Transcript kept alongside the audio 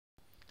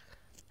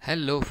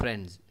Hello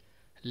friends.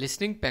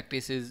 Listening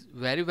practice is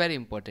very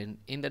important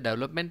in the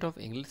development of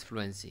English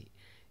fluency.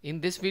 In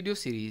this video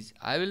series,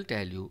 I will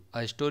tell you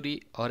a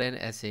story or an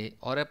essay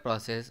or a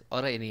process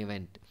or an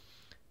event.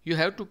 You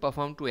have to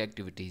perform two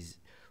activities.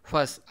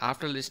 First,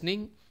 after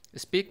listening,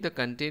 speak the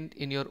content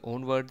in your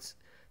own words.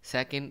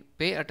 Second,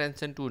 pay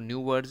attention to new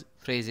words,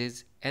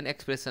 phrases and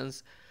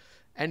expressions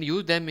and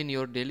use them in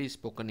your daily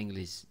spoken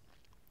English.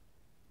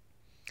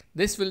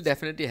 This will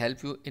definitely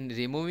help you in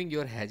removing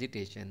your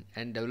hesitation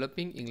and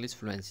developing English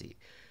fluency.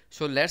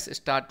 So let's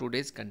start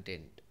today's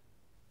content.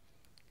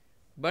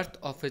 Birth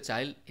of a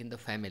child in the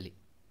family.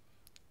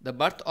 The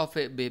birth of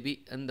a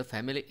baby in the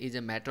family is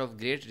a matter of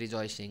great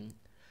rejoicing.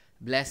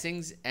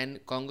 Blessings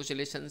and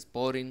congratulations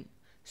pour in,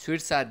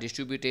 sweets are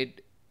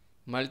distributed,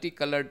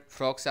 multicolored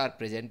frocks are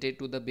presented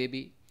to the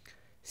baby,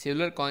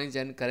 silver coins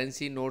and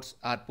currency notes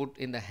are put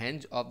in the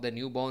hands of the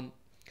newborn.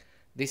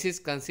 This is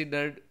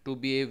considered to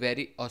be a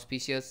very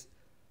auspicious.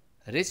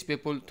 Rich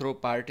people throw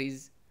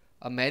parties.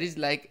 A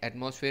marriage-like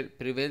atmosphere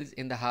prevails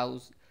in the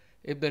house.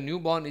 If the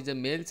newborn is a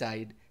male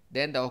child,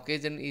 then the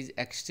occasion is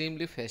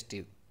extremely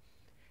festive.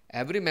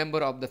 Every member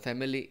of the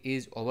family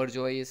is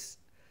overjoyous.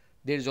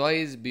 Their joy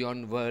is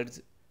beyond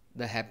words.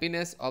 The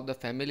happiness of the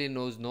family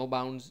knows no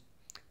bounds.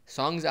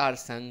 Songs are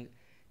sung.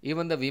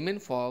 Even the women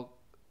folk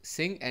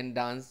sing and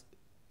dance,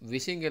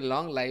 wishing a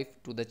long life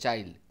to the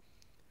child.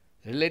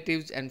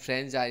 Relatives and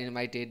friends are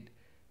invited.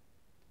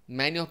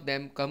 Many of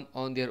them come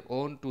on their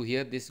own to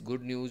hear this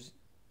good news.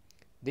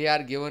 They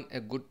are given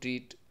a good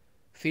treat.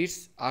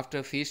 Feast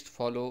after feast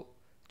follow.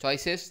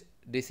 Choicest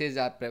dishes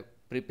are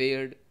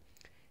prepared.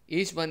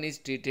 Each one is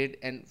treated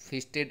and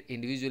feasted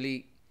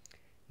individually.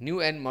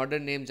 New and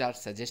modern names are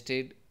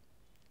suggested.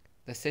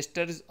 The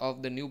sisters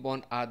of the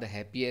newborn are the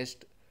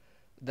happiest.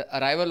 The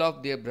arrival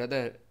of their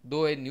brother,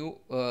 though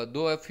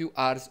a few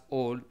hours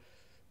old,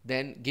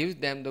 then gives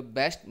them the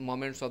best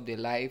moments of their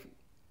life.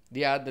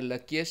 They are the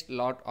luckiest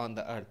lot on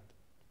the earth.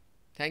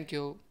 Thank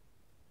you.